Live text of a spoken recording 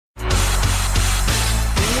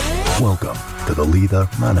Welcome to the Leader,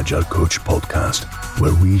 Manager, Coach podcast,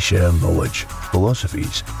 where we share knowledge,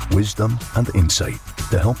 philosophies, wisdom, and insight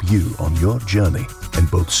to help you on your journey in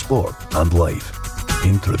both sport and life.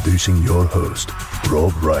 Introducing your host,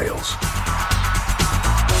 Rob Riles.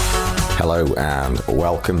 Hello and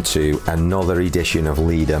welcome to another edition of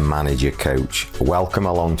Leader, Manager, Coach. Welcome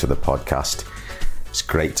along to the podcast. It's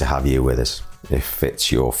great to have you with us. If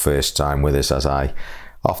it's your first time with us, as I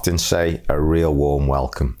often say, a real warm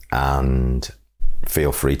welcome, and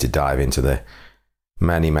feel free to dive into the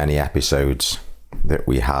many episodes that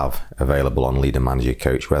we have available on Leader, Manager,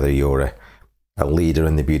 Coach, whether you're a leader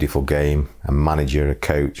in the beautiful game, a manager, a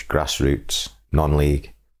coach, grassroots,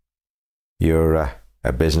 non-league, you're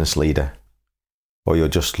a business leader, or you're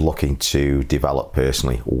just looking to develop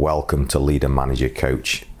personally. Welcome to Leader, Manager,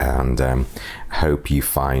 Coach, and hope you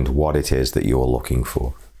find what it is that you're looking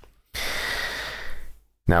for.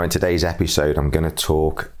 Now, in today's episode, I'm going to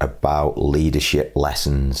talk about leadership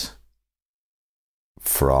lessons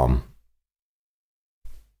from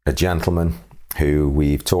a gentleman who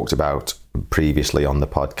we've talked about previously on the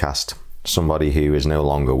podcast, somebody who is no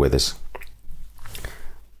longer with us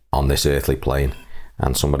on this earthly plane,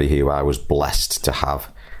 and somebody who I was blessed to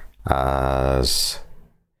have as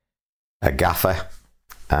a gaffer,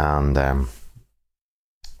 and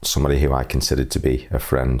somebody who I considered to be a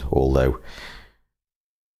friend, although,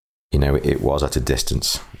 you know, it was at a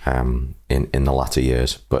distance in the latter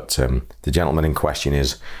years. But the gentleman in question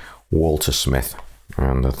is Walter Smith.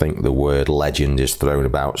 And I think the word legend is thrown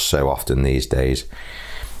about so often these days,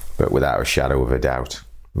 but without a shadow of a doubt,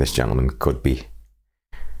 this gentleman could be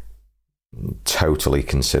totally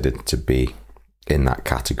considered to be in that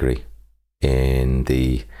category in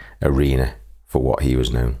the arena for what he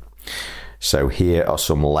was known. So here are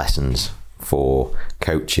some lessons for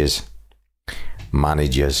coaches,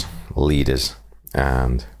 managers, leaders,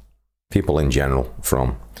 and people in general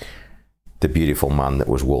from the beautiful man that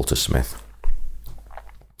was Walter Smith.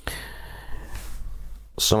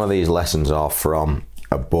 Some of these lessons are from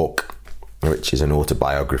a book, which is an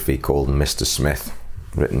autobiography called Mr. Smith,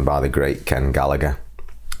 written by the great Ken Gallagher,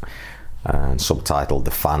 and subtitled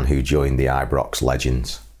The Fan Who Joined the Ibrox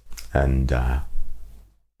Legends. And I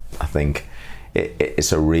think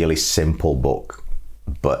it's a really simple book,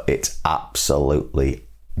 but it's absolutely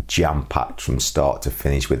jam-packed from start to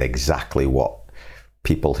finish with exactly what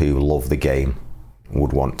people who love the game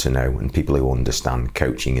would want to know, and people who understand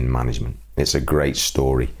coaching and management. It's a great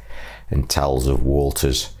story and tells of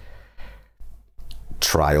Walter's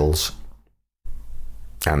trials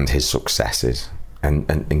and his successes,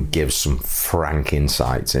 and gives some frank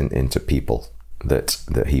insights into people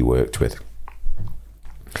that he worked with.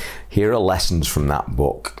 Here are lessons from that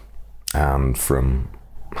book, and from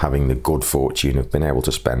having the good fortune of being able to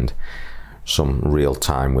spend some real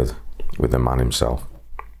time with the man himself.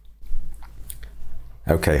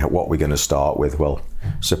 Okay, what we're going to start with, well,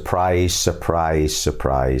 surprise,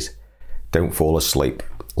 don't fall asleep.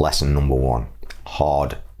 Lesson number 1,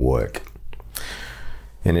 hard work.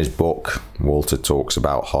 In his book, Walter talks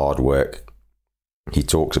about hard work. He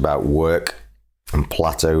talks about work and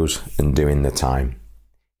plateaus and doing the time.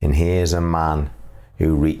 And here's a man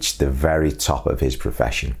who reached the very top of his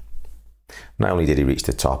profession. Not only did he reach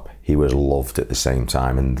the top, he was loved at the same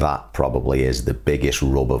time, and that probably is the biggest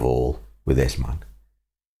rub of all with this man.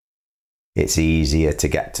 It's easier to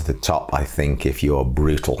get to the top, I think, if you're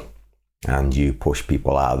brutal and you push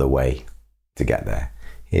people out of the way to get there.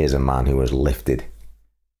 Here's a man who was lifted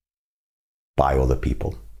by other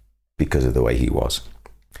people because of the way he was.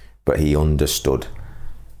 But he understood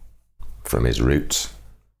from his roots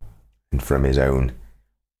and from his own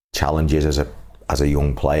challenges as a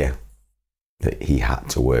young player that he had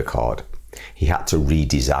to work hard. He had to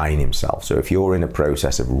redesign himself. So if you're in a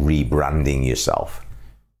process of rebranding yourself,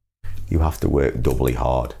 you have to work doubly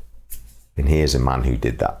hard. And here's a man who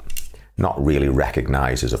did that. Not really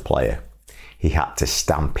recognized as a player. He had to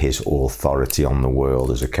stamp his authority on the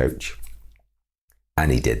world as a coach.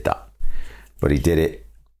 And he did that. But he did it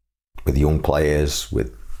with young players,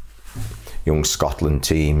 with young Scotland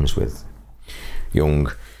teams, with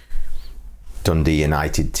young Dundee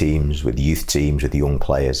United teams, with youth teams, with young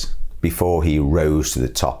players, before he rose to the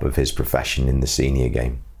top of his profession in the senior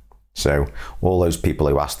game. So all those people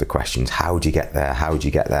who ask the questions, how do you get there? How do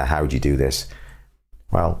you get there? How do you do this?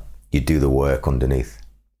 Well, you do the work underneath.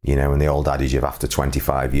 You know, and the old adage of after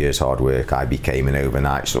 25 years hard work, I became an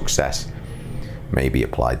overnight success, may be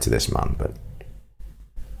applied to this man, but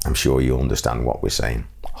I'm sure you'll understand what we're saying.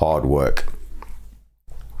 Hard work.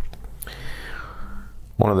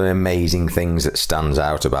 One of the amazing things that stands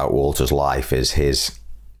out about Walter's life is his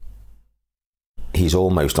he's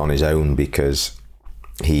almost on his own, because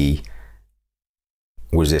he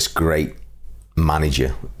was this great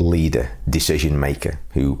manager, leader, decision maker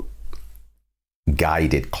who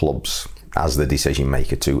guided clubs as the decision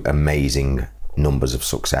maker to amazing numbers of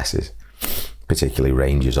successes, particularly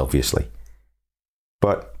Rangers, obviously.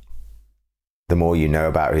 But the more you know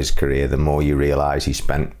about his career, the more you realise he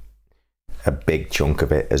spent a big chunk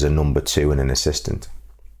of it as a number 2 and an assistant.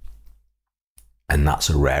 And that's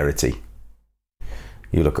a rarity.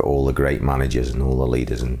 You look at all the great managers and all the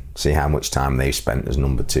leaders and see how much time they've spent as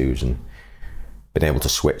number 2s and been able to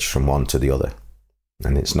switch from one to the other.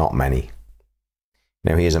 And it's not many.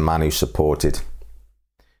 Now, here's a man who supported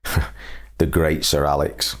the great Sir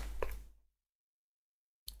Alex,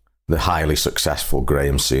 the highly successful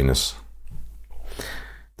Graham Souness,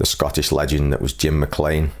 the Scottish legend that was Jim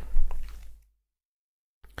McLean,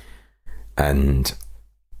 and,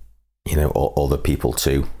 you know, other people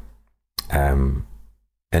too. And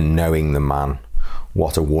knowing the man,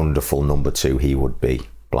 what a wonderful number 2 he would be.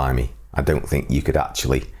 Blimey, I don't think you could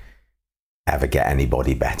actually ever get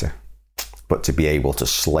anybody better. But to be able to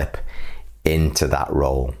slip into that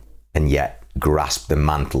role and yet grasp the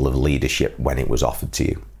mantle of leadership when it was offered to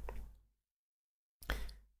you.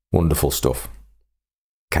 Wonderful stuff.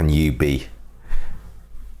 Can you be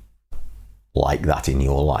like that in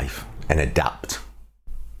your life and adapt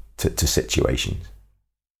to situations?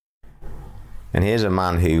 And here's a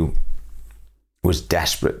man who was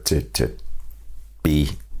desperate to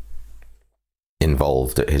be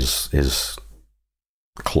involved at his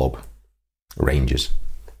club, Rangers,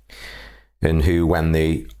 and who, when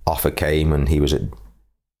the offer came and he was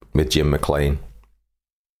with Jim McLean,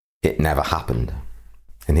 it never happened.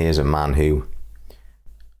 And here's a man who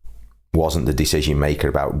wasn't the decision maker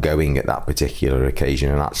about going at that particular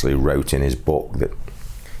occasion, and actually wrote in his book that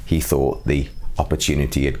he thought the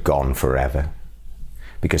opportunity had gone forever,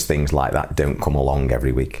 because things like that don't come along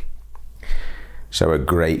every week. So a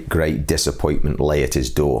great, great disappointment lay at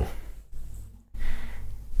his door.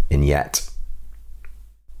 And yet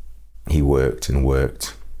he worked and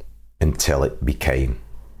worked until it became,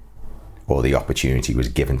 or the opportunity was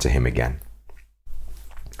given to him again.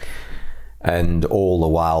 And all the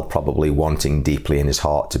while probably wanting deeply in his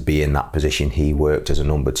heart to be in that position, he worked as a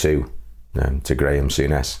number 2 to Graham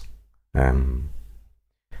Souness.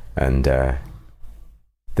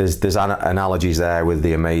 There's analogies there with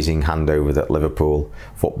the amazing handover that Liverpool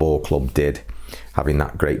Football Club did, having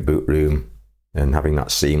that great boot room and having that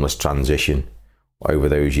seamless transition over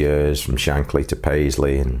those years from Shankly to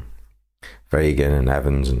Paisley and Fagan and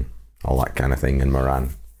Evans and all that kind of thing, and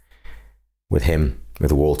Moran.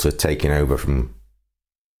 With Walter taking over from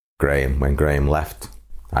Graham when Graham left,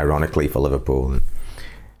 ironically, for Liverpool. And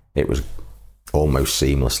it was almost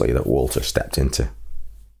seamlessly that Walter stepped into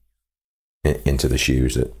the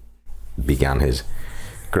shoes that began his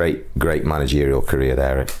great managerial career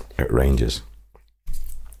there at Rangers.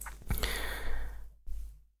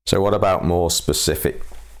 So what about more specific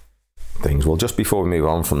things? Well, just before we move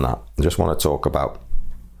on from that, I just want to talk about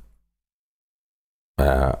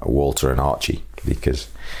Walter and Archie, because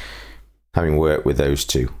having worked with those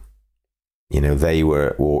two, you know, they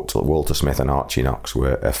were, Walter Smith and Archie Knox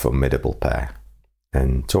were a formidable pair.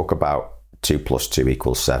 And talk about 2 +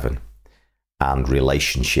 2 = 7, and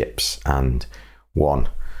relationships, and one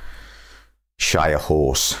Shire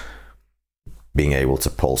horse being able to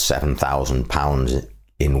pull 7,000 pounds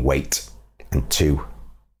in weight, and 2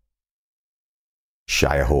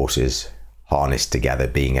 Shire horses harnessed together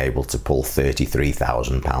being able to pull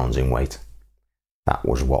 33,000 pounds in weight. That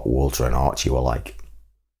was what Walter and Archie were like.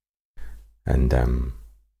 And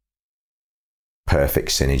perfect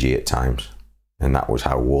synergy at times. And that was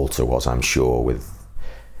how Walter was, I'm sure, with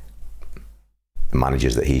the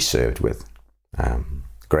managers that he served with.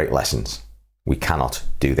 Great lessons. We cannot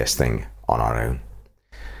do this thing on our own.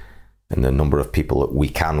 And the number of people that we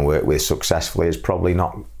can work with successfully is probably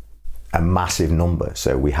not a massive number.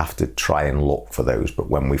 So we have to try and look for those. But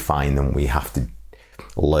when we find them, we have to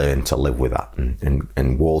learn to live with that.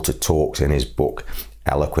 And Walter talks in his book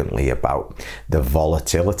eloquently about the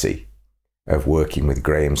volatility of working with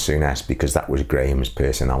Graham Souness, because that was Graham's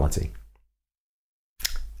personality.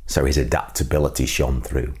 So his adaptability shone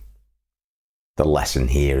through. The lesson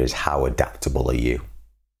here is, how adaptable are you?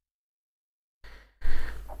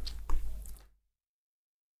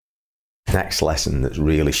 Next lesson that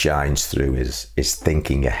really shines through is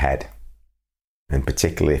thinking ahead. And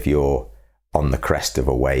particularly if you're on the crest of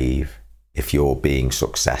a wave, if you're being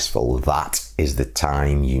successful, that is the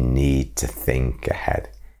time you need to think ahead.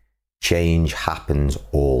 Change happens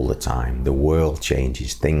all the time. The world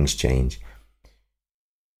changes, things change.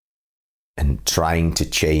 And trying to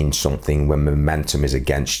change something when momentum is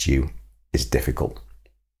against you is difficult.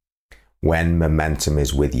 When momentum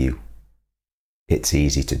is with you, it's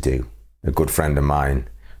easy to do. A good friend of mine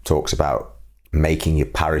talks about making your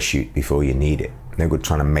parachute before you need it. No good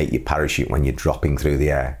trying to make your parachute when you're dropping through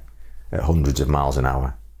the air at hundreds of miles an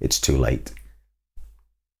hour. It's too late.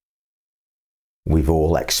 We've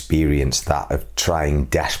all experienced that, of trying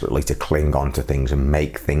desperately to cling on to things and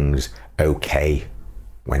make things okay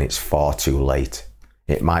when it's far too late.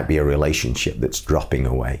 It might be a relationship that's dropping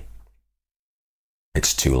away.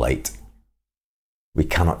 It's too late. We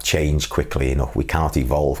cannot change quickly enough. We cannot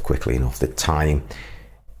evolve quickly enough. The time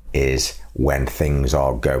is when things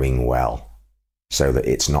are going well, so that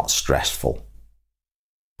it's not stressful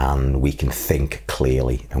and we can think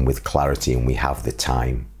clearly and with clarity, and we have the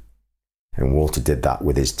time. And Walter did that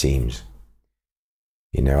with his teams.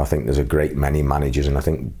 You know, I think there's a great many managers, and I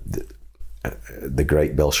think the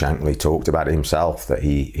great Bill Shankly talked about it himself, that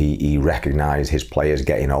he recognised his players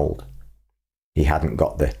getting old. He hadn't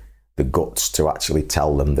got the guts to actually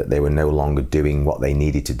tell them that they were no longer doing what they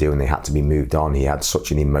needed to do and they had to be moved on. He had such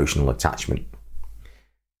an emotional attachment.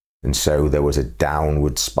 And so there was a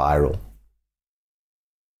downward spiral.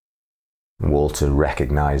 Walter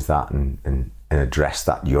recognised that and addressed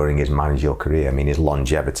that during his managerial career. I mean, his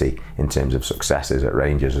longevity in terms of successes at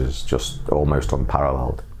Rangers is just almost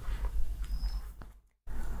unparalleled.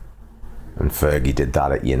 And Fergie did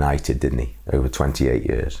that at United, didn't he? Over 28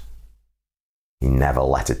 years. He never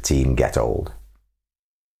let a team get old.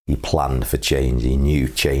 He planned for change. He knew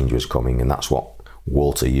change was coming, and that's what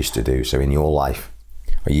Walter used to do. So in your life,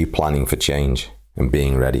 are you planning for change and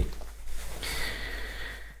being ready?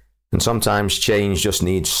 And sometimes change just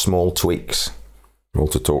needs small tweaks.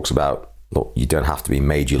 Walter talks about, look, you don't have to be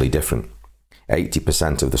majorly different.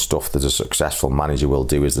 80% of the stuff that a successful manager will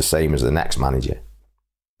do is the same as the next manager.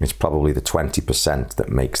 It's probably the 20% that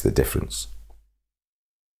makes the difference.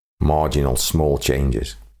 Marginal, small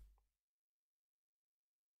changes.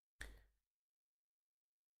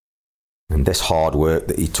 And this hard work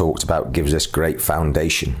that he talked about gives us great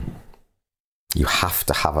foundation. You have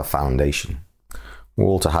to have a foundation.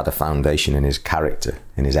 Walter had a foundation in his character,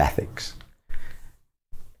 in his ethics.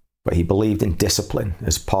 But he believed in discipline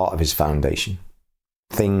as part of his foundation.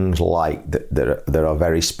 Things like that are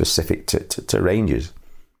very specific to Rangers.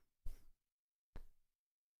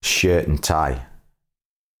 Shirt and tie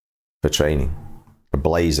for training, a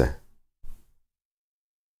blazer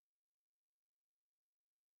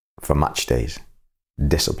for match days.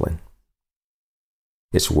 Discipline.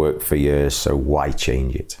 It's worked for years, so why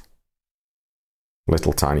change it?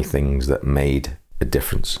 Little tiny things that made a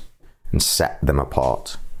difference and set them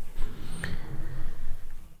apart.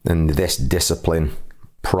 And this discipline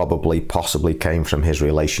possibly came from his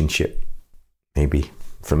relationship, maybe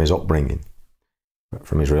from his upbringing, but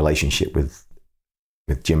from his relationship with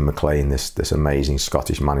Jim McLean, this amazing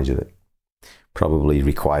Scottish manager that probably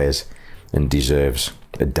requires and deserves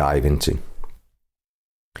a dive into.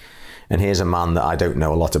 And here's a man that I don't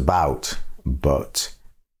know a lot about, but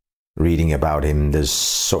reading about him, there's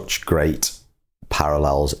such great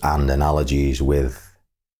parallels and analogies with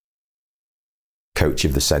coach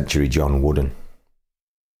of the century, John Wooden.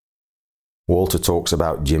 Walter talks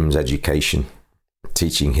about Jim's education,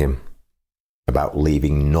 teaching him about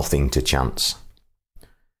leaving nothing to chance,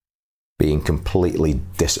 being completely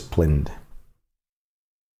disciplined,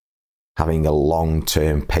 having a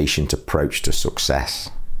long-term patient approach to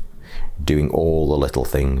success, doing all the little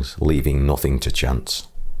things, leaving nothing to chance.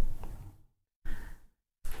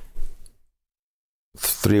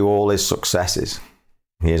 Through all his successes,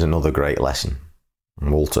 here's another great lesson.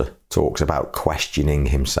 Walter talks about questioning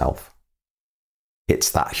himself. It's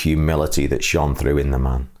that humility that shone through in the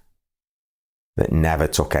man, that never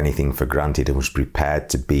took anything for granted and was prepared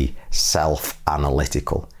to be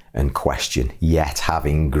self-analytical and question, yet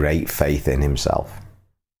having great faith in himself.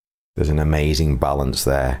 There's an amazing balance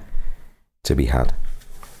there to be had.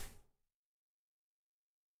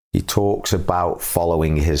 He talks about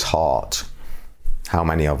following his heart. How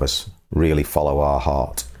many of us really follow our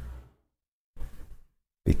heart?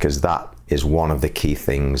 Because that is one of the key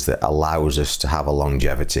things that allows us to have a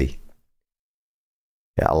longevity.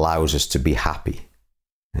 It allows us to be happy,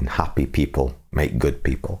 and happy people make good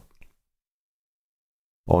people.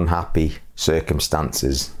 Unhappy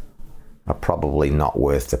circumstances are probably not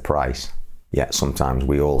worth the price, yet sometimes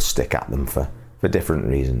we all stick at them for different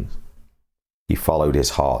reasons. He followed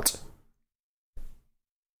his heart,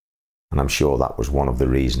 and I'm sure that was one of the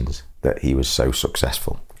reasons that he was so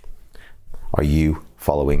successful. Are you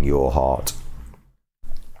following your heart?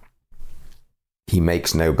 He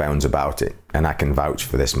makes no bones about it, and I can vouch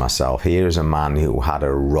for this myself. Here is a man who had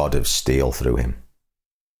a rod of steel through him.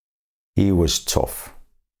 He was tough,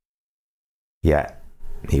 yet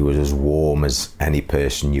he was as warm as any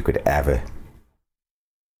person you could ever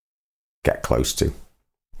get close to.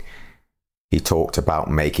 He talked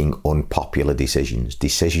about making unpopular decisions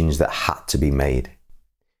that had to be made.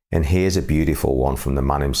 And here's a beautiful one from the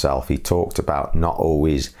man himself. He talked about not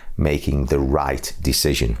always making the right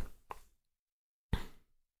decision,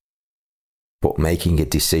 but making a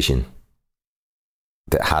decision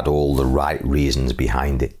that had all the right reasons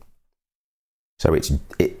behind it. So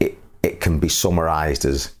it can be summarized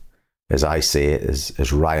as I see it,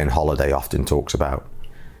 as Ryan Holiday often talks about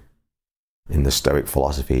in the Stoic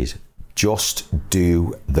philosophies. Just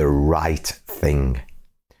do the right thing,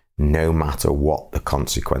 no matter what the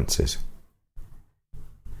consequences.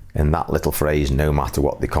 And that little phrase, no matter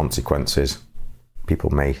what the consequences, people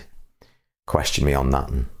may question me on that,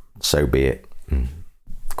 and so be it.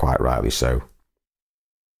 Quite rightly so.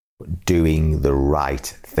 But doing the right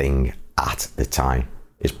thing at the time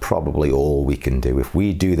is probably all we can do. If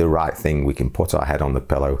we do the right thing, we can put our head on the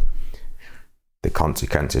pillow. The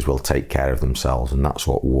consequences will take care of themselves, and that's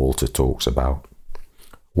what Walter talks about.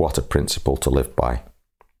 What a principle to live by.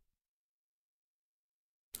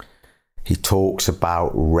 He talks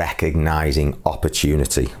about recognizing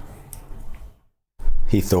opportunity.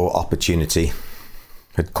 He thought opportunity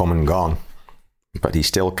had come and gone, but he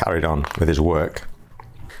still carried on with his work.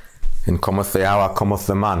 And cometh the hour, cometh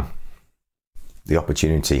the man. The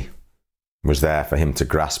opportunity was there for him to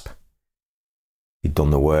grasp. He'd done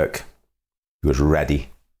the work. He was ready.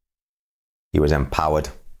 He was empowered.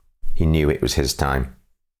 He knew it was his time.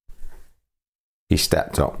 He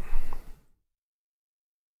stepped up.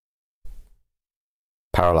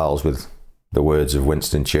 Parallels with the words of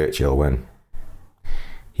Winston Churchill when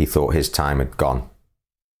he thought his time had gone,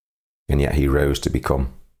 and yet he rose to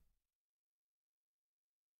become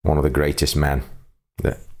one of the greatest men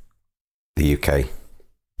that the UK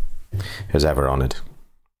has ever honoured.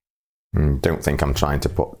 Don't think I'm trying to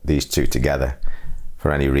put these two together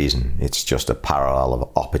for any reason. It's just a parallel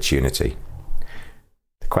of opportunity.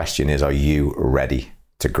 The question is, are you ready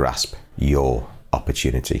to grasp your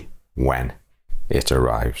opportunity when it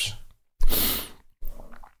arrives?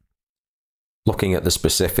 Looking at the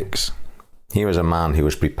specifics, he was a man who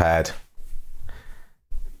was prepared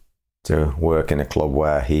to work in a club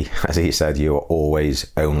where he, as he said, you are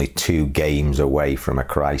always only 2 games away from a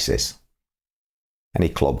crisis. Any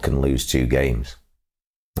club can lose 2 games.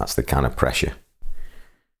 That's the kind of pressure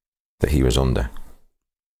that he was under.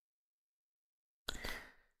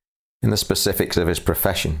 In the specifics of his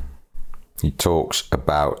profession, he talks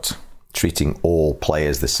about treating all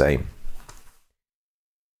players the same,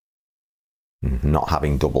 not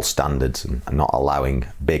having double standards, and not allowing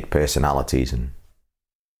big personalities and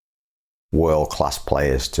world-class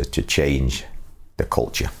players to change the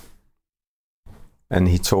culture. And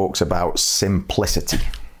he talks about simplicity,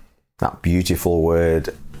 that beautiful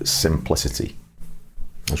word, simplicity.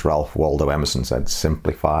 As Ralph Waldo Emerson said,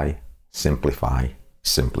 simplify, simplify,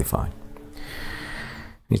 simplify.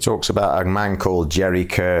 He talks about a man called Jerry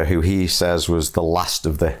Kerr, who he says was the last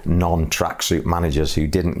of the non-tracksuit managers who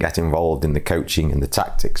didn't get involved in the coaching and the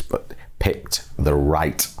tactics, but picked the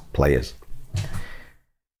right players.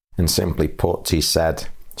 And simply put, he said,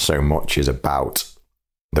 so much is about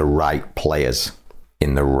the right players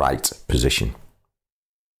in the right position.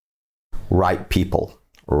 Right people,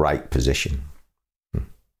 right position.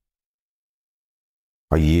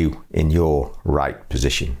 Are you in your right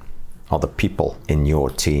position? Are the people in your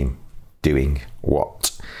team doing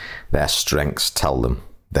what their strengths tell them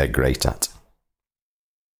they're great at?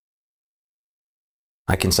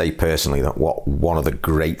 I can say personally that one of the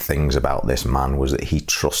great things about this man was that he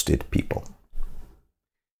trusted people.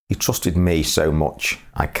 He trusted me so much,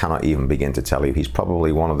 I cannot even begin to tell you. He's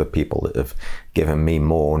probably one of the people that have given me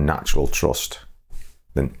more natural trust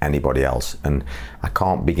than anybody else. And I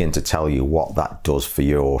can't begin to tell you what that does for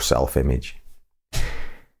your self-image.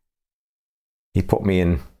 He put me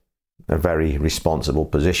in a very responsible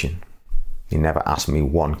position. He never asked me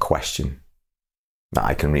one question that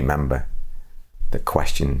I can remember that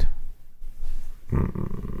questioned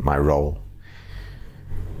my role.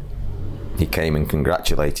 He came and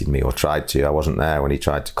congratulated me, or tried to. I wasn't there when he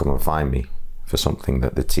tried to come and find me for something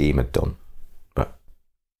that the team had done. But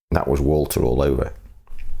that was Walter all over.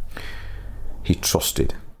 He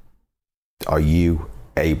trusted. Are you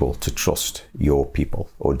able to trust your people,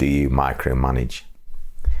 or do you micromanage?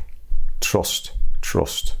 Trust,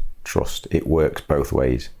 trust, trust. It works both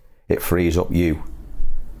ways. It frees up you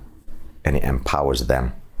and it empowers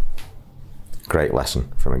them. Great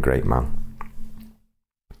lesson from a great man.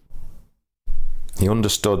 He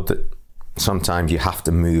understood that sometimes you have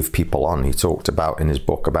to move people on. He talked about in his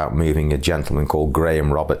book about moving a gentleman called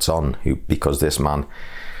Graham Roberts on, who, because this man,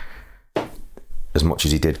 as much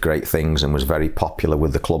as he did great things and was very popular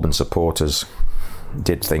with the club and supporters,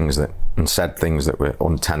 did things that and said things that were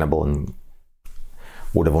untenable and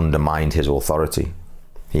would have undermined his authority.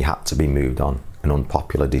 He had to be moved on, an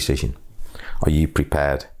unpopular decision. Are you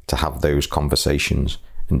prepared to have those conversations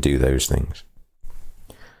and do those things?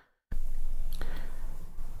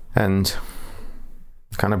 And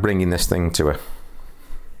kind of bringing this thing to a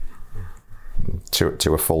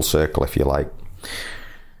full circle, if you like.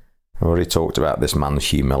 I already talked about this man's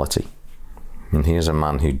humility. And here's a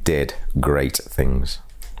man who did great things.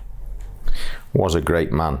 Was a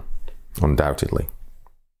great man, undoubtedly.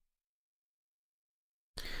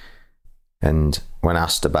 And when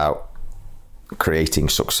asked about creating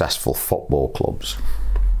successful football clubs,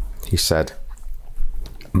 he said,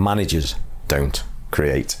 managers don't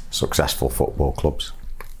create successful football clubs.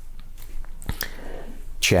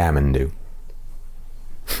 Chairmen do.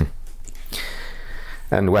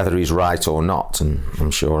 And whether he's right or not, and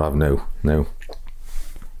I'm sure I've no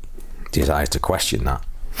desire to question that,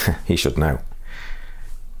 he should know.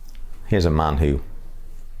 Here's a man who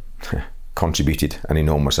contributed an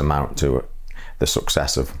enormous amount to the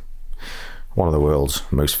success of one of the world's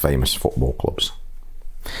most famous football clubs.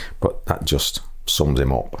 But that just sums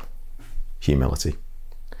him up. Humility.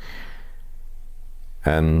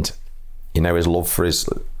 And his love for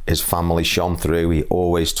his family shone through. He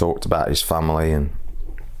always talked about his family, and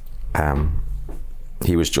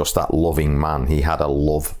he was just that loving man. He had a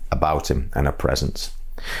love about him and a presence.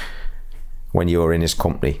 When you were in his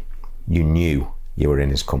company, you knew you were in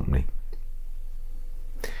his company.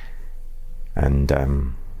 And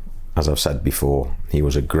as I've said before, he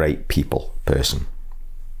was a great people person.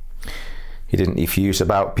 He didn't effuse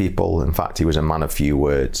about people. In fact, he was a man of few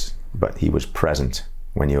words, but he was present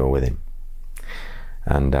when you were with him.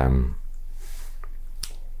 And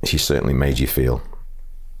he certainly made you feel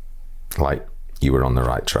like you were on the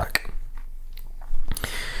right track.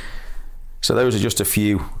 So those are just a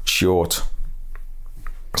few short,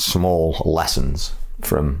 small lessons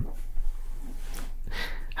from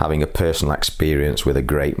having a personal experience with a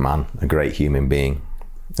great man, a great human being,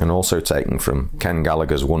 and also taken from Ken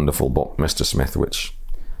Gallagher's wonderful book, Mr. Smith, which,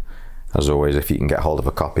 as always, if you can get hold of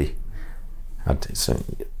a copy, I'd say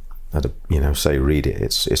read it.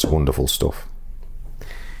 It's wonderful stuff.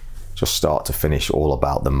 Just start to finish, all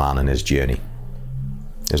about the man and his journey,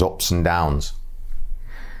 his ups and downs.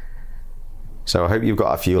 So I hope you've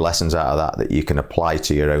got a few lessons out of that you can apply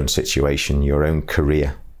to your own situation, your own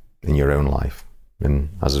career, in your own life. And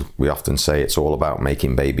as we often say, it's all about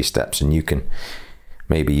making baby steps, and you can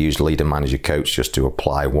maybe use leader, manager, coach just to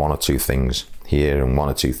apply one or two things here and one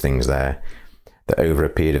or two things there, that over a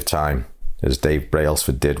period of time, as Dave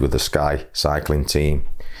Brailsford did with the Sky cycling team,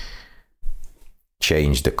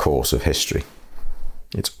 changed the course of history.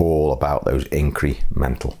 It's all about those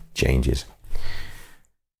incremental changes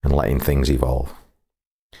and letting things evolve.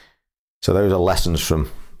 So those are lessons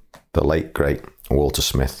from the late, great Walter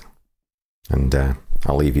Smith. And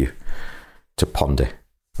I'll leave you to ponder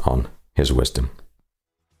on his wisdom.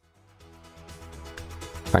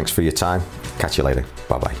 Thanks for your time. Catch you later.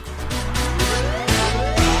 Bye-bye.